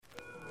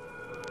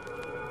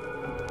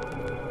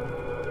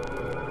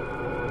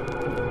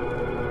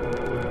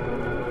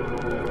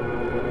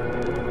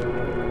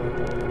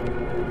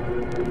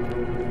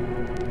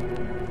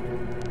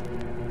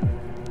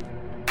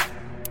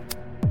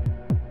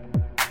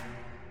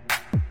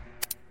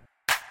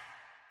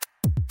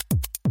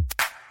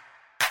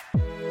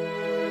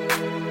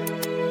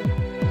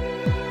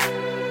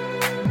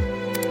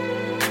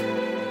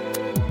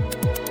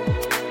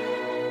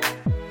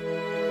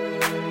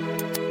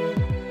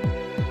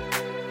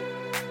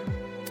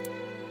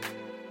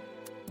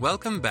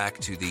Welcome back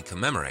to the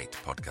Commemorate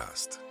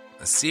podcast,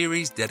 a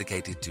series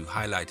dedicated to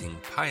highlighting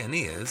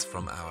pioneers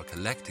from our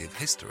collective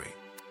history.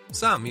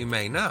 Some you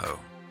may know,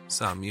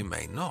 some you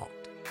may not.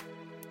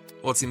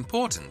 What's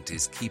important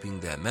is keeping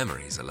their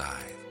memories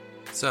alive.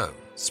 So,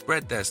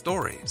 spread their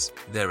stories,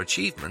 their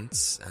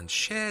achievements, and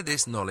share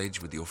this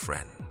knowledge with your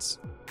friends.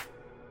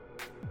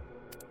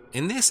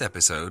 In this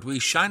episode, we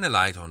shine a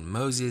light on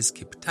Moses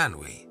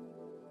Kiptanui.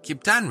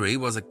 Kiptanui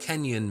was a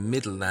Kenyan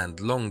middle and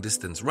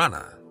long-distance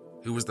runner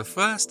who was the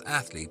first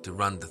athlete to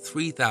run the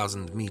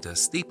 3,000-meter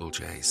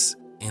steeplechase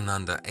in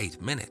under 8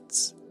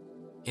 minutes.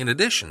 In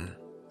addition,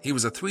 he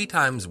was a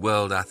 3-time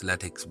World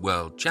Athletics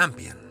World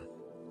Champion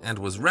and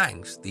was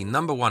ranked the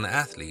number 1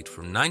 athlete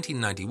from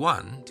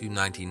 1991 to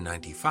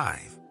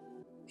 1995.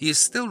 He is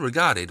still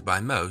regarded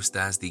by most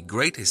as the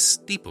greatest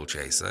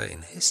steeplechaser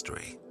in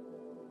history.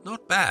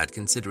 Not bad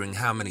considering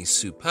how many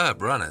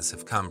superb runners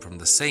have come from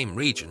the same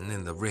region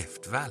in the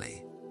Rift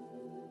Valley.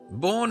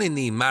 Born in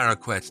the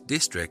Marakwet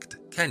district,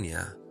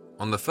 Kenya,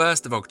 on the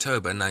 1st of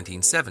October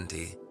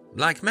 1970,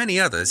 like many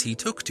others he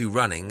took to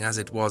running as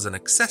it was an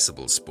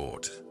accessible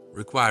sport,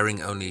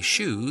 requiring only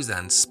shoes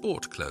and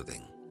sport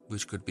clothing,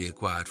 which could be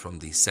acquired from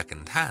the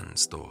second-hand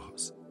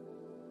stores.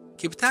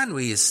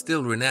 Kiptanui is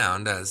still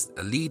renowned as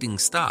a leading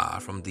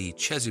star from the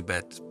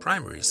Chesubet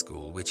primary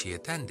school which he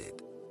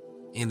attended.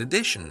 In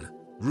addition,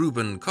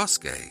 Reuben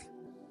Koske,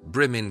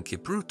 Brimin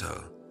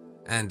Kipruto,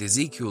 and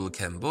Ezekiel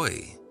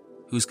Kemboi,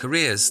 whose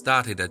careers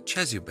started at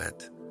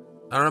Chesubet,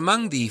 are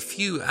among the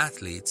few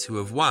athletes who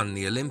have won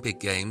the Olympic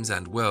Games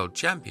and World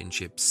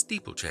Championship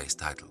steeplechase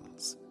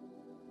titles.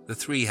 The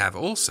three have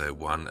also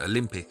won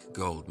Olympic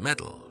gold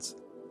medals.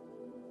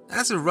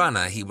 As a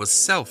runner, he was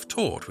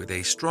self-taught with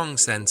a strong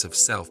sense of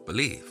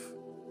self-belief.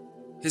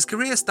 His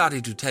career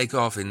started to take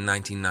off in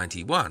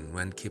 1991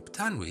 when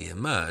Kiptanui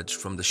emerged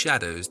from the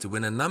shadows to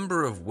win a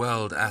number of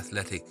World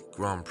Athletic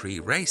Grand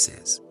Prix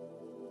races.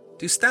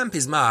 To stamp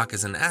his mark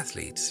as an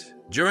athlete,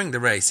 during the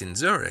race in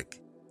Zurich,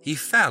 he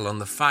fell on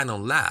the final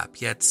lap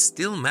yet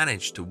still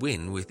managed to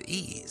win with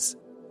ease.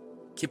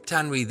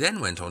 Kiptanui then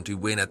went on to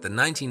win at the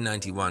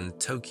 1991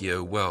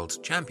 Tokyo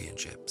World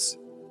Championships.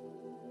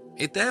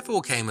 It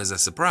therefore came as a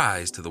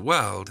surprise to the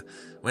world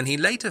when he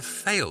later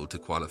failed to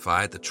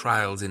qualify at the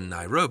trials in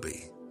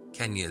Nairobi,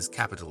 Kenya's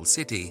capital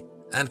city,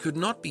 and could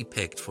not be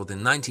picked for the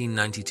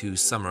 1992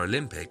 Summer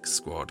Olympics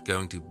squad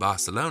going to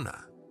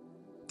Barcelona.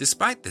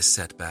 Despite this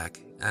setback,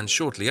 and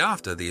shortly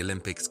after the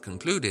Olympics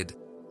concluded,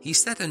 he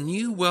set a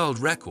new world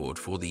record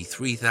for the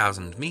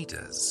 3,000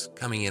 meters,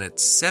 coming in at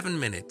 7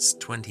 minutes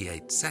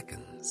 28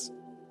 seconds.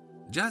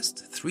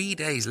 Just 3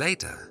 days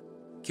later,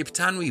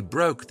 Kiptanui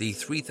broke the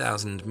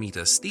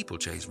 3,000-meter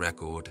steeplechase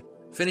record,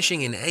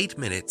 finishing in 8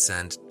 minutes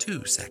and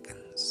 2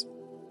 seconds.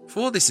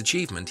 For this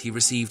achievement, he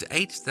received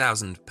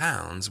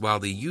 £8,000 while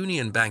the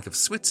Union Bank of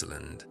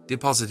Switzerland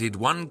deposited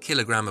 1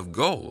 kilogram of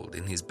gold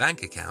in his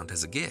bank account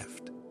as a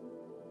gift.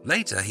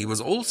 Later, he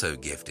was also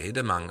gifted,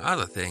 among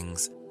other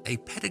things, a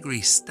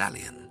pedigree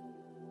stallion.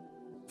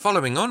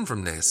 Following on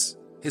from this,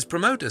 his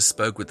promoters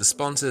spoke with the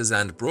sponsors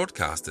and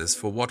broadcasters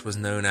for what was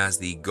known as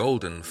the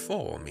Golden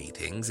Four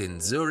meetings in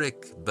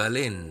Zurich,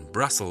 Berlin,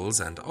 Brussels,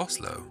 and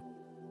Oslo.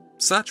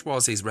 Such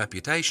was his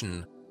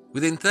reputation,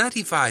 within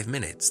 35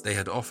 minutes they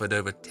had offered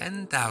over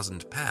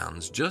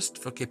 £10,000 just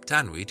for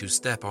Kiptanui to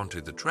step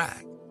onto the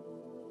track.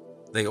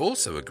 They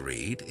also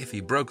agreed, if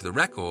he broke the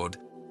record,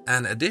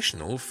 an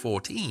additional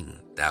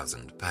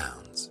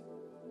 £14,000.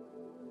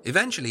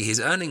 Eventually,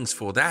 his earnings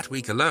for that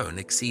week alone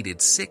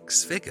exceeded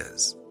 6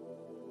 figures.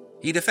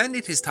 He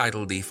defended his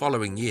title the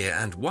following year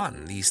and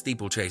won the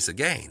steeplechase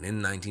again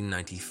in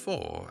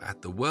 1994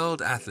 at the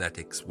World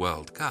Athletics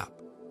World Cup.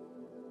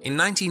 In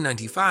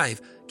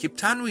 1995,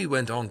 Kiptanui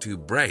went on to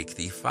break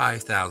the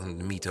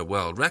 5,000-meter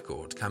world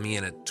record, coming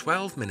in at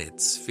 12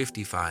 minutes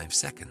 55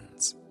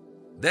 seconds.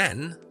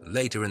 Then,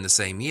 later in the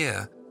same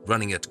year,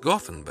 running at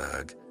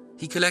Gothenburg,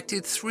 he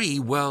collected 3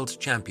 World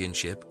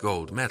Championship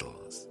gold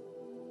medals.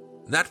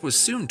 That was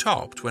soon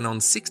topped when on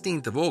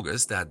 16th of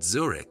August at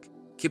Zurich,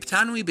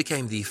 Kiptanui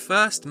became the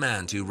first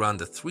man to run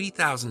the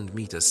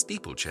 3,000-meter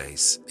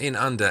steeplechase in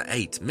under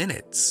 8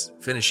 minutes,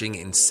 finishing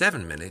in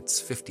 7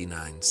 minutes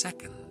 59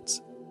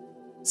 seconds.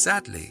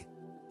 Sadly,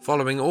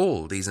 following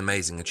all these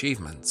amazing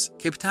achievements,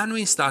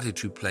 Kiptanui started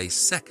to place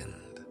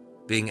second,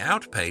 being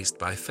outpaced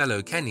by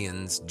fellow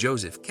Kenyans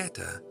Joseph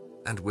Keta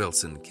and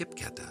Wilson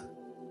Kipketa.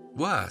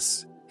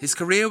 Worse, his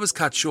career was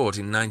cut short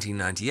in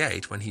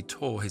 1998 when he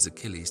tore his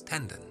Achilles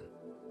tendon.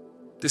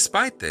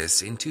 Despite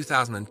this, in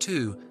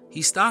 2002,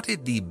 he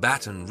started the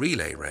baton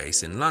relay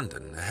race in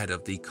London ahead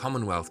of the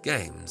Commonwealth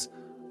Games,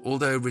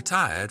 although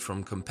retired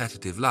from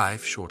competitive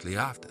life shortly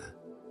after.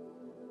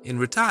 In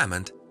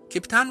retirement,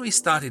 Kiptanui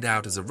started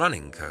out as a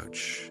running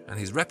coach, and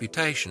his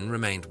reputation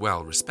remained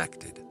well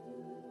respected.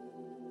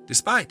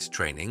 Despite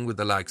training with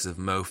the likes of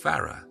Mo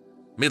Farah,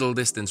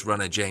 middle-distance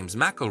runner James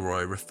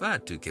McElroy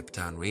referred to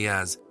Kiptanui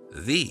as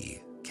the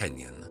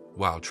Kenyan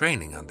while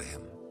training under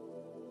him.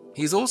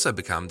 He's also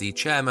become the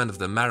chairman of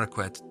the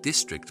Marakwet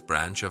district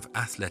branch of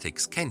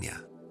Athletics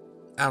Kenya.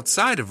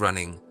 Outside of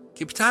running,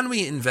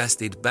 Kiptanui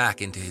invested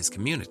back into his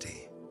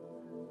community.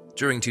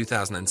 During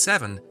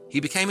 2007, he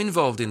became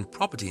involved in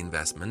property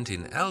investment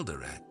in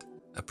Eldoret,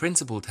 a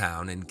principal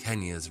town in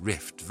Kenya's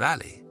Rift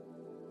Valley.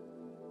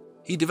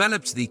 He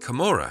developed the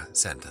Komora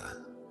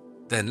Center,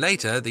 then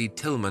later the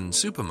Tillman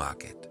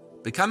Supermarket,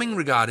 becoming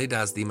regarded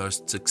as the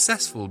most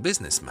successful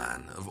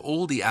businessman of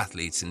all the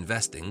athletes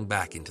investing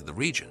back into the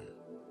region.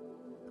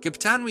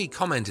 Kiptanui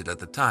commented at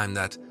the time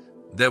that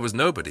there was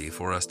nobody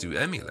for us to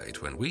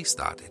emulate when we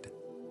started.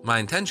 My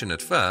intention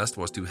at first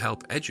was to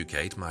help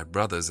educate my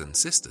brothers and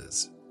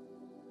sisters.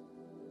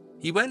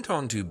 He went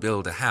on to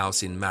build a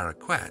house in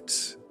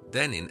Marquette,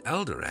 then in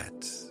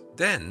Eldoret,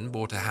 then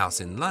bought a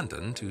house in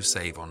London to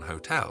save on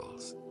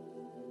hotels.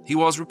 He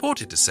was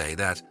reported to say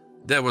that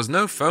there was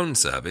no phone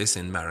service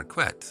in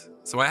Marquette,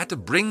 so I had to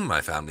bring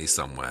my family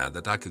somewhere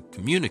that I could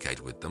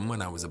communicate with them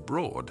when I was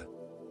abroad.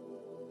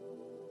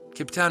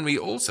 Kiptanui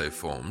also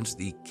formed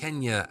the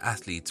Kenya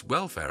Athletes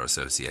Welfare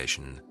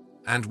Association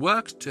and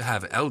worked to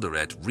have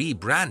Eldoret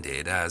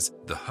rebranded as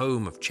the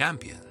home of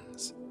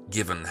champions,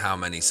 given how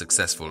many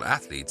successful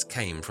athletes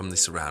came from the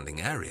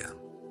surrounding area.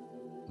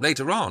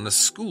 Later on, a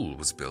school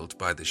was built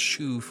by the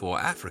Shoe for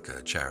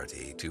Africa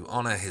charity to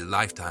honor his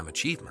lifetime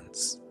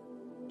achievements.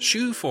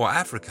 Shoe for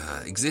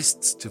Africa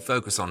exists to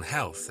focus on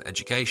health,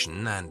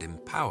 education, and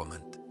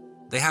empowerment.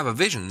 They have a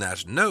vision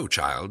that no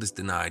child is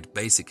denied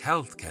basic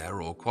health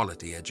care or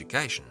quality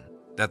education,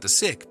 that the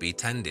sick be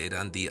tended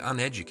and the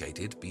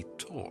uneducated be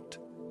taught,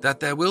 that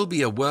there will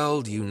be a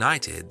world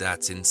united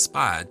that's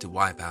inspired to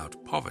wipe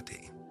out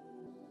poverty.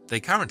 They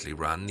currently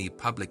run the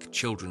public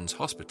children's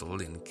hospital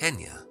in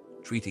Kenya,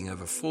 treating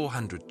over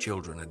 400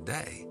 children a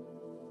day.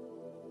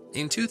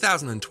 In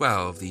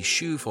 2012, the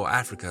Shoe for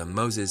Africa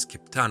Moses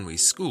Kiptanui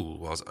School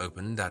was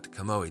opened at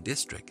Kamoe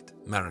District,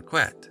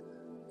 Marquette,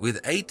 with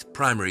 8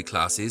 primary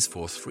classes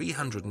for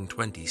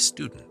 320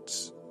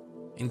 students.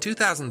 In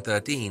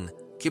 2013,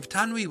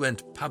 Kiptanui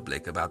went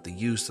public about the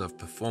use of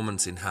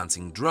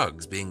performance-enhancing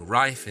drugs being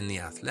rife in the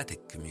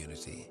athletic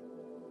community.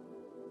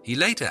 He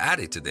later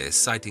added to this,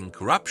 citing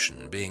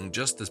corruption being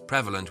just as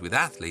prevalent with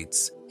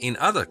athletes in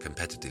other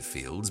competitive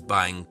fields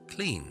buying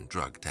clean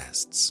drug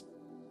tests.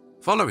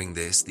 Following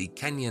this, the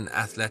Kenyan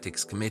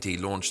Athletics Committee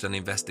launched an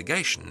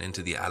investigation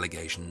into the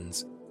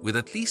allegations, with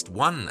at least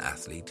one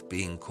athlete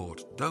being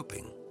caught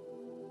doping.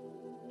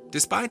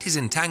 Despite his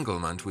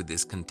entanglement with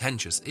this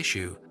contentious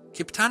issue,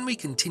 Kiptanui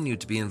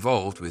continued to be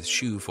involved with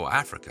Shoe for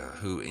Africa,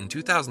 who in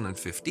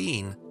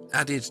 2015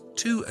 added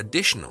 2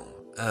 additional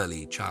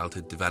early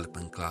childhood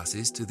development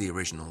classes to the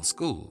original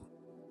school.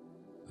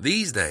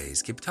 These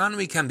days,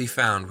 Kiptanui can be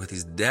found with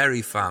his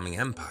dairy farming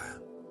empire.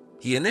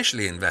 He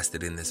initially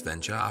invested in this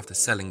venture after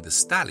selling the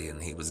stallion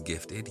he was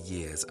gifted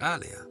years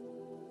earlier.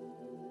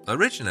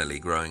 Originally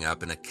growing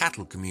up in a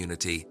cattle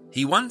community,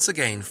 he once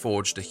again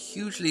forged a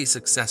hugely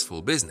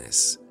successful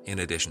business, in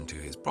addition to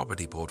his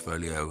property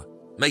portfolio,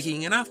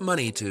 making enough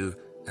money to,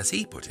 as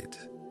he put it,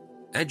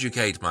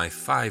 educate my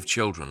 5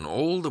 children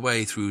all the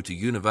way through to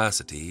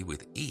university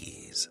with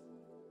ease.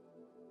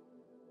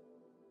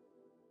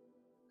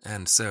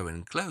 And so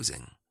in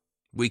closing,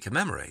 we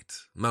commemorate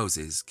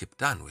Moses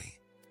Kiptanui.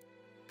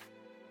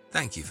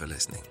 Thank you for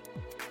listening.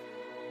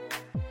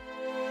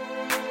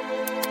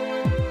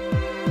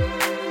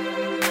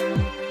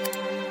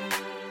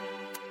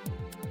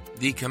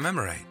 The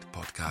Commemorate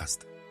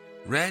podcast,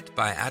 read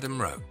by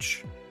Adam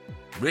Roach,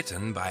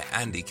 written by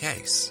Andy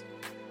Case,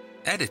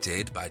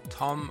 edited by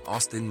Tom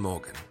Austin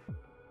Morgan.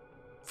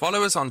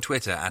 Follow us on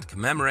Twitter at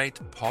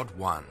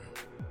CommemoratePod1.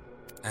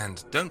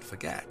 And don't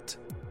forget,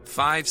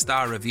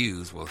 5-star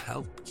reviews will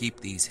help keep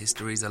these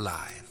histories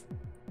alive.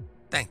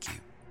 Thank you.